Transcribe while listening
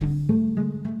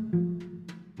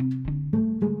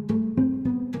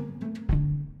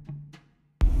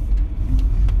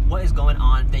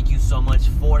so much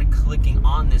for clicking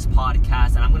on this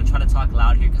podcast. And I'm going to try to talk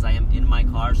loud here because I am in my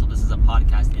car. So this is a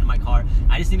podcast in my car.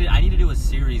 I need to do a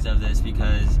series of this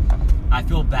because I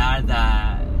feel bad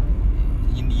that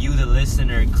you the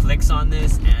listener, clicks on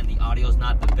this and the audio is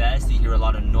not the best. You hear a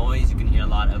lot of noise. You can hear a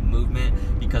lot of movement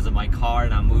because of my car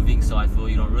and I'm moving. So I feel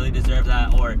you don't really deserve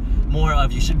that. Or more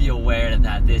of, you should be aware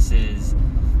that this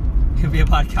could be a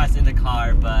podcast in the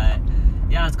car. But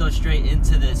yeah, let's go straight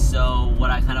into this. So what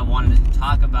I kind of wanted to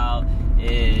talk about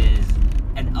is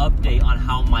an update on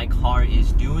how my car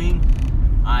is doing.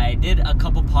 I did a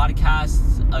couple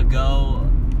podcasts ago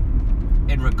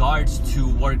in regards to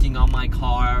working on my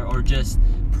car or just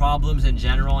problems in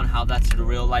general and how that's a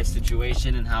real life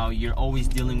situation and how you're always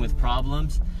dealing with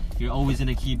problems. You're always going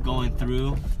to keep going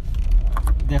through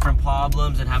different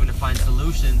problems and having to find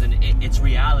solutions, and it's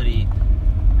reality.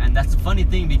 And that's the funny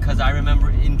thing, because I remember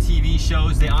in TV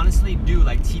shows, they honestly do,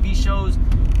 like TV shows,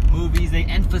 movies, they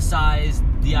emphasize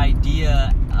the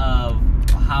idea of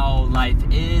how life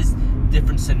is,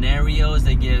 different scenarios.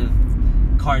 They give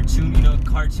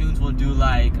cartoons will do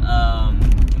like,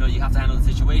 you have to handle the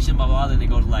situation, blah, blah, blah. Then they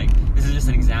go to like, this is just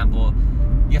an example.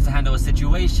 You have to handle a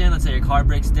situation. Let's say your car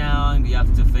breaks down. You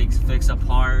have to fix a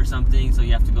part or something. So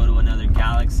you have to go to another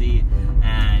galaxy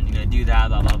and do that,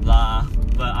 blah, blah, blah.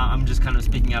 But I'm just kind of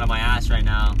speaking out of my ass right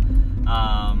now.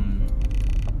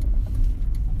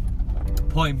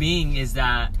 Point being is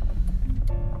that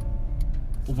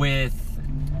with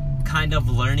kind of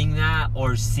learning that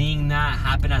or seeing that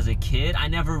happen as a kid, I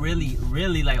never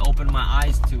really like opened my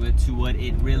eyes to it, to what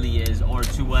it really is, or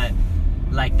to what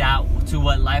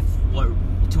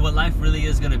life really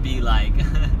is gonna be like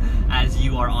as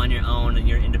you are on your own and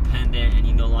you're independent and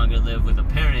you no longer live with a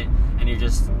parent and you're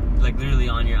just like literally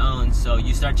on your own. So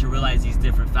you start to realize these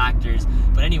different factors.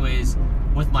 But anyways,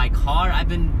 with my car, I've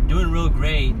been doing real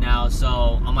great now. So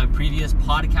on my previous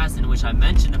podcast in which I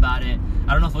mentioned about it,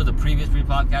 I don't know if it was the previous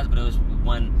podcast, but it was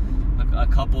a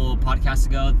couple podcasts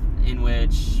ago, in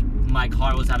which my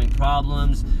car was having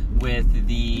problems with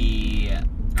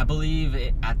I believe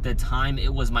at the time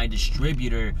it was my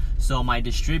distributor. So my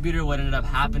distributor, what ended up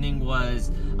happening was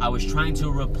I was trying to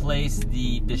replace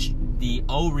the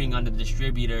O-ring on the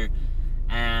distributor,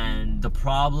 and the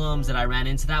problems that I ran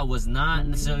into that was not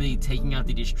necessarily taking out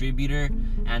the distributor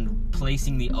and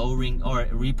placing the O-ring or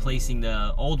replacing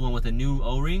the old one with a new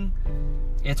O-ring.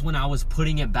 It's when I was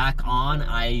putting it back on,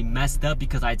 I messed up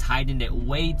because I tightened it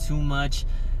way too much,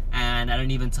 and I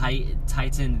didn't even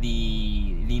tighten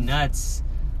the nuts.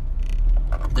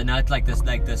 The nuts, like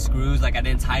the screws, like I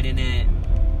didn't tighten it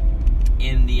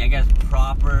in the, I guess,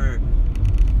 proper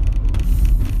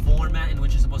format in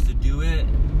which you're supposed to do it,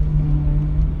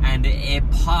 and it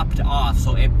popped off.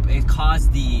 So it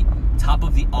caused the top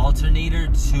of the alternator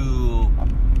to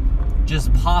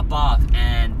just pop off,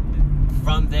 and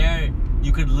from there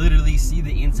you could literally see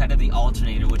the inside of the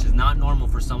alternator, which is not normal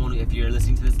for someone, if you're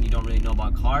listening to this and you don't really know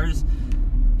about cars.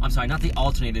 I'm sorry, not the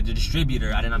alternator, the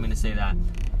distributor. I did not mean to say that.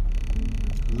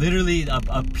 Literally,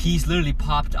 a piece literally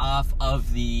popped off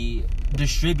of the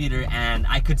distributor, and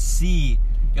I could see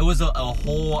it was a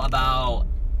hole about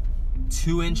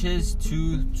 2 inches,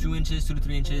 2 to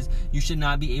 3 inches. You should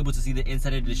not be able to see the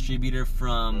inside of the distributor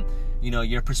from,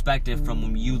 your perspective,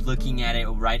 from you looking at it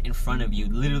right in front of you.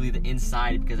 Literally the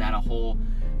inside, because it had a hole.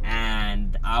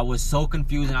 And I was so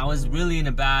confused, and I was really in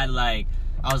a bad,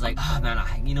 I was like, oh man,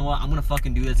 you know what? I'm gonna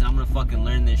fucking do this, and I'm gonna fucking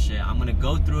learn this shit. I'm gonna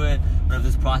go through it, whatever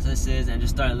this process is, and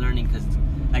just start learning. Because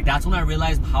that's when I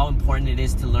realized how important it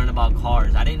is to learn about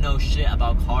cars. I didn't know shit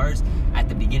about cars at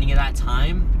the beginning of that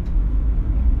time.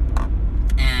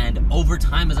 And over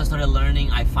time, as I started learning,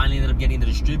 I finally ended up getting the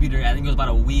distributor. I think it was about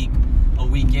a week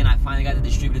in, I finally got the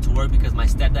distributor to work because my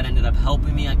stepdad ended up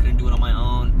helping me. I couldn't do it on my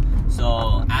own.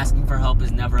 So asking for help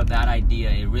is never a bad idea.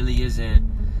 It really isn't.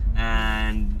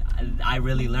 And I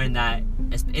really learned that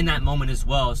in that moment as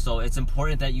well. So it's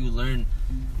important that you learn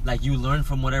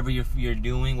from whatever you're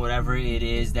doing, whatever it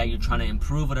is that you're trying to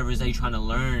improve, whatever it is that you're trying to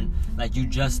learn.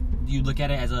 You look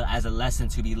at it as a lesson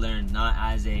to be learned, not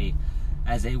as a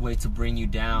way to bring you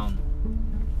down.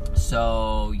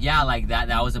 So yeah,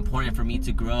 that was important for me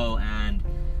to grow, and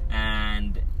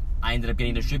I ended up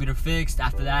getting the distributor fixed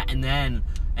after that. And then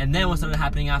what started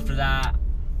happening after that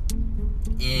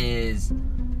is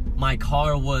my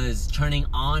car was turning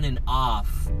on and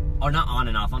off, or not on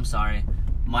and off, I'm sorry.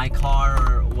 My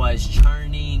car was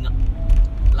churning,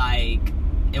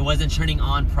 it wasn't turning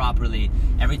on properly.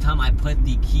 Every time I put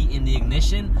the key in the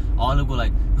ignition, all it would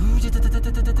like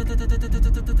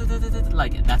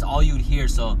that's all you'd hear.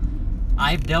 So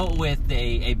I've dealt with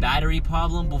a battery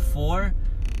problem before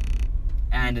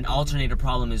and an alternator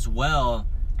problem as well,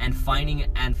 and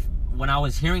when I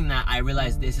was hearing that, I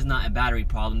realized this is not a battery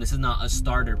problem. This is not a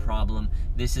starter problem.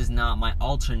 This is not my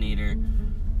alternator.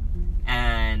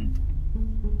 And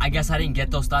I guess I didn't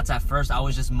get those thoughts at first. I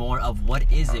was just more of, what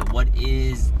is it? What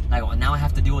is, like, well, now I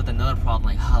have to deal with another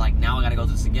problem. Like, now I gotta go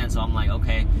through this again. So I'm like,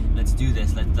 okay, let's do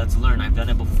this. Let's learn. I've done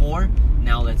it before.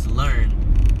 Now let's learn.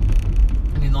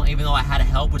 And even though I had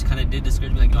help, which kind of did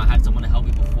discourage me, like, I had someone to help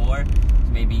me before.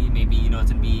 Maybe it's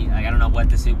gonna be like, I don't know what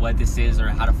this is, or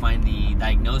how to find the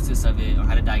diagnosis of it, or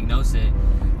how to diagnose it.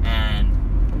 And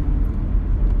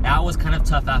that was kind of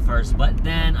tough at first. But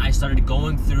then I started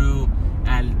going through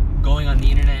and going on the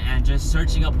internet and just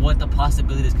searching up what the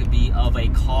possibilities could be of a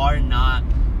car not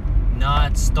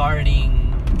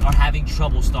starting, or having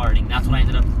trouble starting. That's what I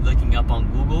ended up looking up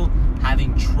on Google,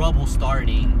 having trouble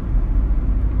starting.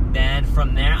 Then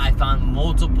from there, I found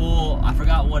multiple, I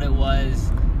forgot what it was.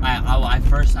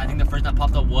 I think the first that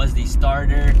popped up was the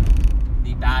starter,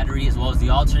 the battery, as well as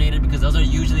the alternator, because those are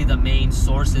usually the main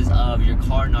sources of your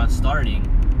car not starting,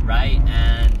 right?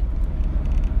 And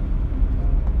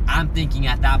I'm thinking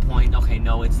at that point, okay,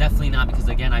 no, it's definitely not, because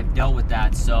again, I've dealt with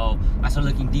that. So I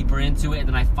started looking deeper into it, and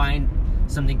then I find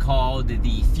something called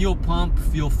the fuel pump,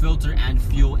 fuel filter, and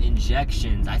fuel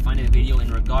injections. I find a video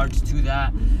in regards to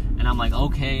that, and I'm like,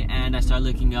 okay. And I started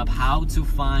looking up how to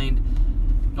find,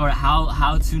 or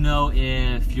how to know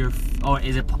if you're, or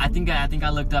is it, I think I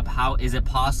looked up how is it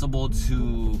possible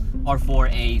to, or for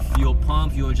a fuel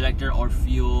pump, fuel injector, or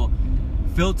fuel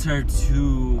filter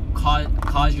to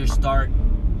cause your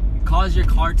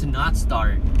car to not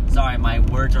start. Sorry, my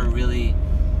words are really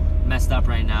messed up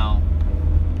right now.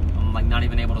 I'm like not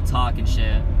even able to talk and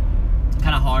shit. It's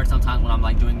kind of hard sometimes when I'm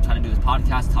like trying to do this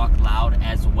podcast, talk loud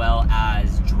as well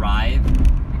as drive.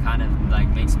 It kind of like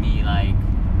makes me like,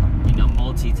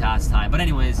 multitask type. But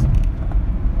anyways,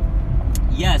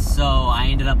 yes, so I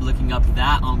ended up looking up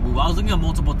that on Google. I was looking at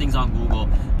multiple things on Google,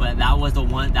 but that was the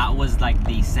one, that was like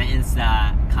the sentence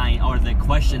that or the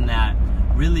question that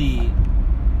really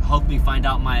helped me find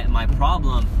out my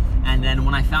problem. And then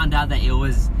when I found out that it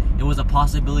was a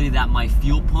possibility that my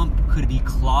fuel pump could be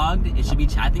clogged,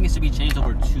 I think it should be changed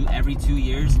every 2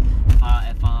 years,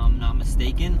 if I'm not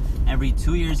mistaken, every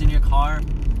 2 years in your car.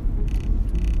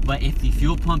 But if the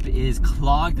fuel pump is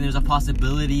clogged, then there's a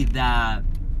possibility that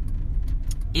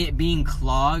it being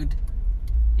clogged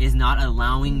is not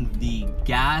allowing the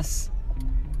gas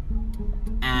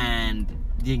and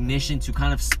the ignition to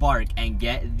kind of spark and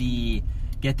get the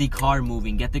car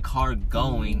moving, get the car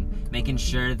going, making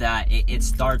sure that it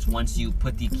starts once you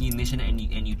put the key ignition and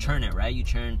you turn it, right? You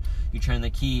turn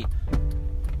the key.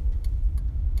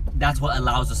 That's what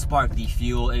allows the spark, the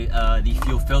fuel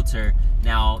filter.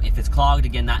 Now, if it's clogged,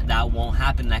 again, that won't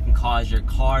happen. That can cause your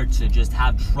car to just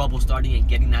have trouble starting and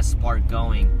getting that spark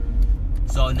going.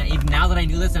 So even now that I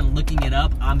knew this and looking it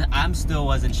up, I still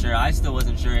wasn't sure. I was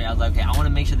like, okay, I want to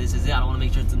make sure this is it. I don't want to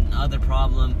make sure it's another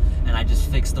problem and I just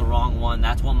fixed the wrong one.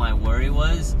 That's what my worry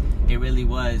was. It really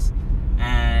was.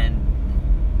 And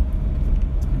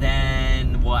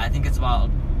then, well, I think it's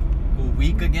about a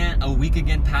week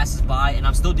again passes by, and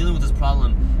I'm still dealing with this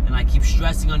problem. And I keep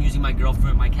stressing on using my girl's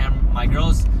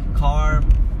car.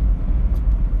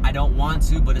 I don't want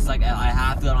to, but it's like I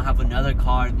have to. I don't have another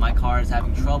car. My car is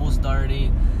having trouble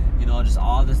starting. Just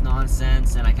all this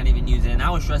nonsense, and I can't even use it. And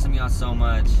that was stressing me out so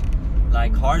much.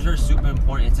 Like, cars are super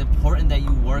important. It's important that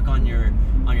you work on your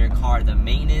car, the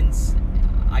maintenance.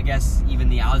 I guess even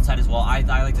the outside as well. I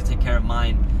like to take care of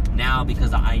mine now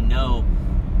because I know,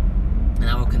 and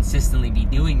I will consistently be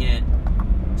doing it.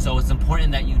 So it's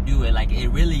important that you do it. Like, it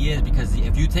really is, because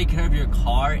if you take care of your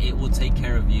car, it will take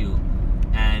care of you.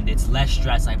 And it's less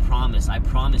stress, I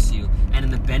promise you. And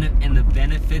in the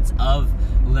benefits of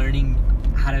learning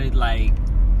how to, like,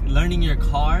 learning your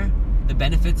car, the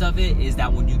benefits of it is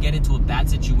that when you get into a bad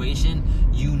situation,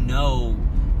 you know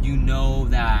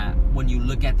that when you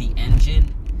look at the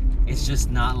engine, it's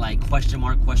just not like question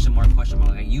mark.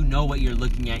 Like, you know what you're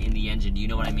looking at in the engine. Do you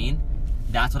know what I mean?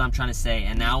 That's what I'm trying to say.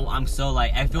 And now I'm so,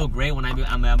 like, I feel great when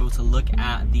I'm able to look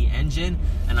at the engine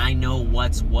and I know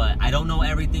what's what. I don't know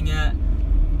everything yet.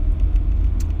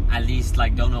 At least,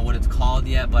 like, don't know what it's called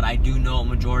yet, but I do know a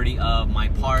majority of my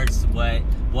parts,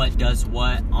 what does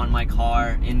what on my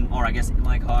car, in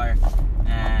my car,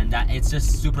 and that it's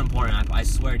just super important. I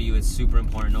swear to you, it's super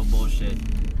important. No bullshit.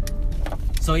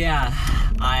 So yeah,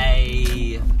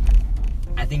 I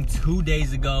think 2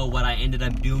 days ago, what I ended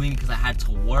up doing, because I had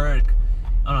to work.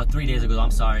 Oh no, 3 days ago, I'm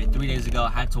sorry. 3 days ago, I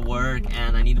had to work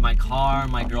and I needed my car.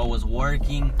 My girl was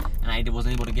working and I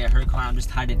wasn't able to get her car. I'm just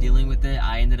tired of dealing with it.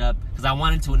 I ended up, because I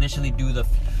wanted to initially do the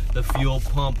fuel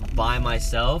pump by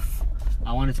myself.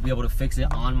 I wanted to be able to fix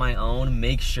it on my own,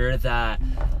 make sure that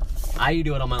I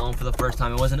do it on my own for the first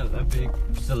time. It wasn't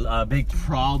a big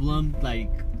problem,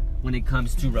 like, when it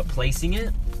comes to replacing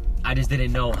it. I just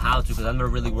didn't know how to, because I've never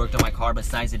really worked on my car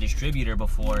besides a distributor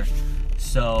before.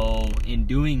 So in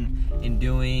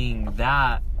doing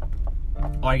that,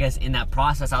 or I guess in that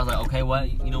process, I was like, okay,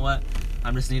 you know what?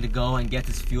 I just need to go and get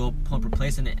this fuel pump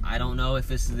replaced. And I don't know if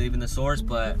this is even the source,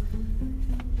 but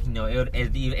you know,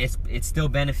 it's still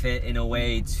benefit in a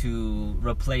way to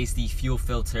replace the fuel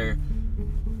filter,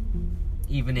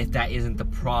 even if that isn't the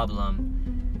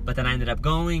problem. But then I ended up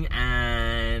going,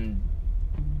 and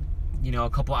you know, a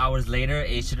couple hours later,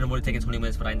 it should have only taken 20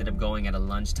 minutes, but I ended up going at a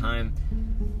lunchtime.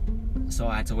 So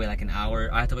I had to wait like an hour.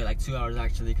 I had to wait like 2 hours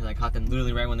actually, because I caught them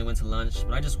literally right when they went to lunch.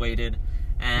 But I just waited,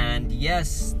 and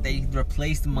yes, they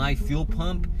replaced my fuel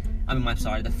pump.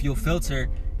 The fuel filter,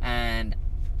 and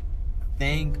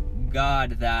thank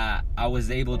God that I was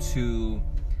able to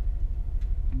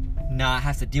not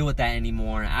have to deal with that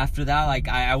anymore. After that, like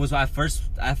I was at first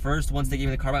once they gave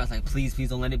me the car back, I was like, please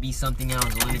don't let it be something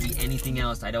else, don't let it be anything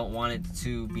else. I don't want it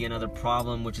to be another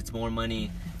problem, which it's more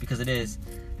money, because it is,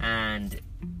 and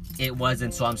it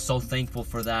wasn't. So I'm so thankful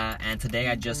for that. And today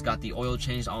I just got the oil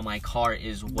changed on my car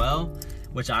as well,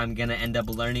 which I'm gonna end up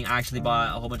learning. I actually bought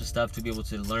a whole bunch of stuff to be able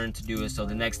to learn to do it, so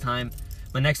the next time,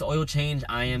 my next oil change,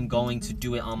 I am going to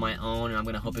do it on my own, and I'm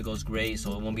going to hope it goes great,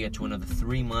 so it won't be up to another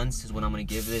 3 months is when I'm going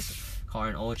to give this car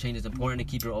an oil change. It's important to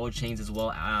keep your oil change as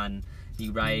well on the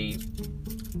right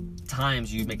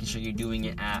times. You making sure you're doing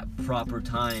it at proper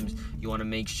times. You want to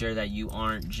make sure that you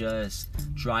aren't just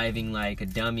driving like a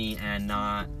dummy and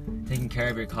not taking care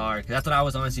of your car, because that's what I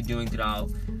was honestly doing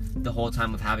throughout the whole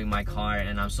time of having my car.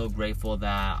 And I'm so grateful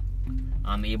that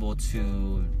I'm able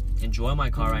to enjoy my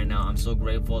car right now. I'm so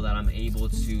grateful that I'm able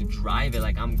to drive it.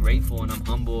 Like, I'm grateful and I'm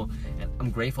humble, and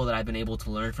I'm grateful that I've been able to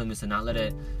learn from this and not let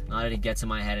it get to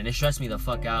my head. And it stressed me the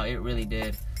fuck out. It really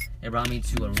did. It brought me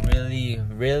to a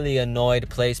really annoyed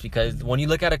place, because when you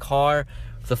look at a car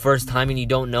for the first time and you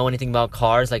don't know anything about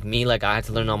cars, like me, like I had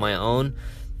to learn on my own.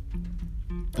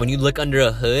 When you look under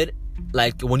a hood,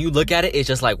 like when you look at it, it's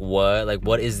just like,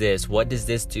 what is this? What does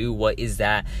this do? What is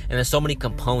that? And there's so many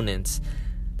components.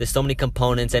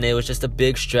 And it was just a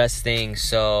big stress thing.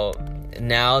 So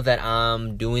now that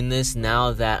I'm doing this,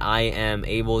 now that I am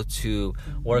able to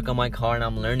work on my car and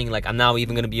I'm learning, like I'm now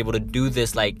even going to be able to do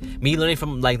this, like me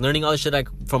learning all this shit like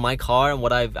from my car and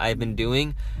what I've been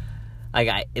doing. Like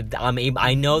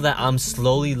I know that I'm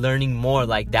slowly learning more.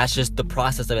 Like that's just the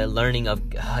process of it, learning of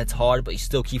it's hard, but you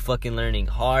still keep fucking learning.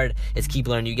 Hard is keep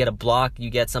learning. You get a block,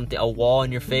 you get a wall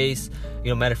in your face,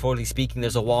 you know, metaphorically speaking,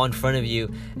 there's a wall in front of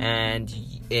you, and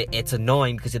it's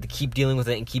annoying because you have to keep dealing with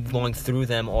it and keep going through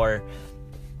them, or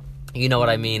you know what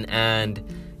I mean. And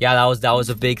yeah, that was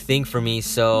a big thing for me.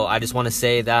 So I just want to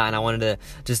say that, and I wanted to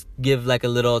just give like a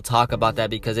little talk about that,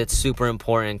 because it's super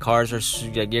important.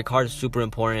 Your car is super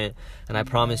important, and I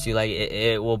promise you, like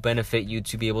it will benefit you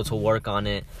to be able to work on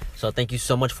it. So thank you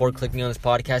so much for clicking on this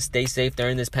podcast. Stay safe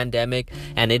during this pandemic.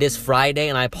 And it is Friday,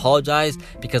 and I apologize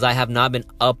because I have not been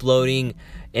uploading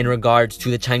in regards to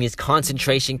the Chinese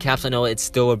concentration camps. I know it's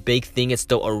still a big thing. It's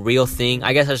still a real thing.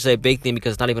 I guess I should say a big thing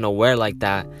because it's not even aware like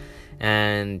that.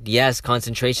 And yes,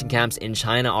 concentration camps in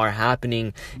China are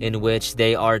happening, in which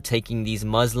they are taking these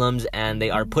Muslims and they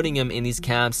are putting them in these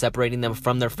camps, separating them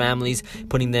from their families,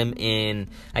 putting them in,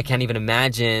 I can't even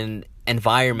imagine,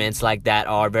 environments like that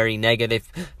are very negative.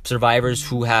 Survivors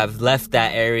who have left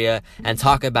that area and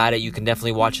talk about it, you can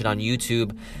definitely watch it on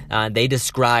YouTube. They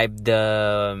describe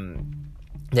the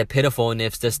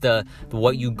pitifulness, just the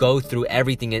what you go through,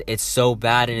 everything. It's so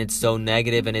bad and it's so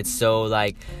negative and it's so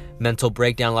like mental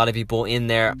breakdown. A lot of people in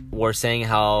there were saying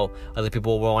how other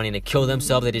people were wanting to kill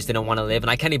themselves. They just didn't want to live. And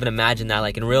I can't even imagine that,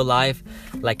 like in real life.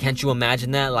 Like, can't you imagine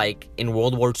that, like in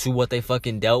World War II, what they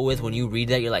fucking dealt with? When you read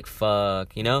that, you're like,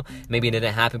 fuck, you know, maybe it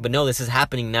didn't happen, but no, this is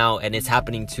happening now, and it's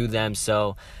happening to them.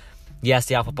 So yes,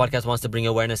 the Alpha Podcast wants to bring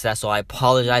awareness to that, so I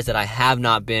apologize that I have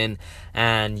not been.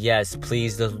 And yes,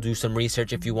 please do some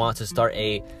research if you want to start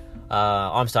if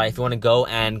you want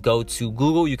to go to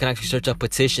Google, you can actually search up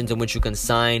petitions in which you can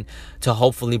sign to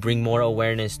hopefully bring more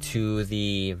awareness to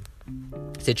the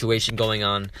situation going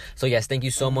on. So yes, thank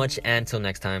you so much, and until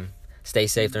next time, stay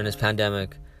safe during this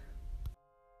pandemic.